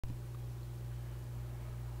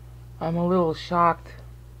I'm a little shocked.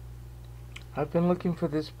 I've been looking for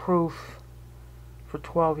this proof for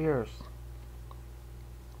 12 years.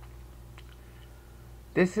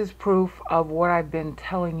 This is proof of what I've been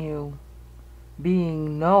telling you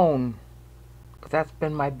being known. That's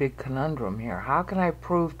been my big conundrum here. How can I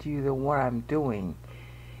prove to you that what I'm doing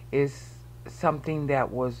is something that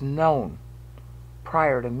was known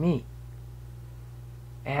prior to me?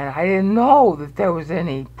 And I didn't know that there was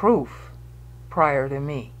any proof prior to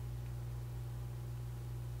me.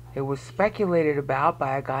 It was speculated about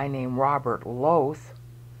by a guy named Robert Lowth.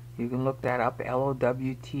 You can look that up, Lowth,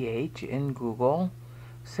 in Google,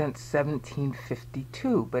 since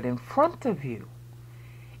 1752. But in front of you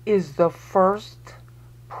is the first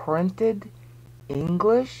printed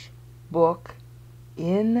English book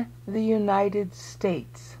in the United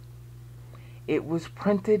States. It was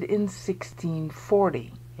printed in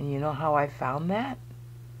 1640. And you know how I found that?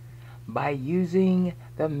 By using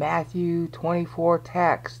the Matthew 24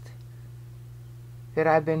 text that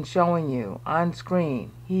I've been showing you on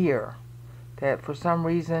screen here, that for some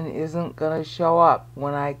reason isn't going to show up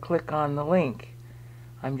when I click on the link.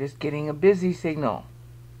 I'm just getting a busy signal.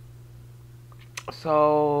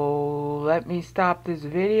 So let me stop this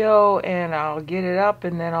video and I'll get it up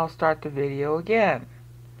and then I'll start the video again.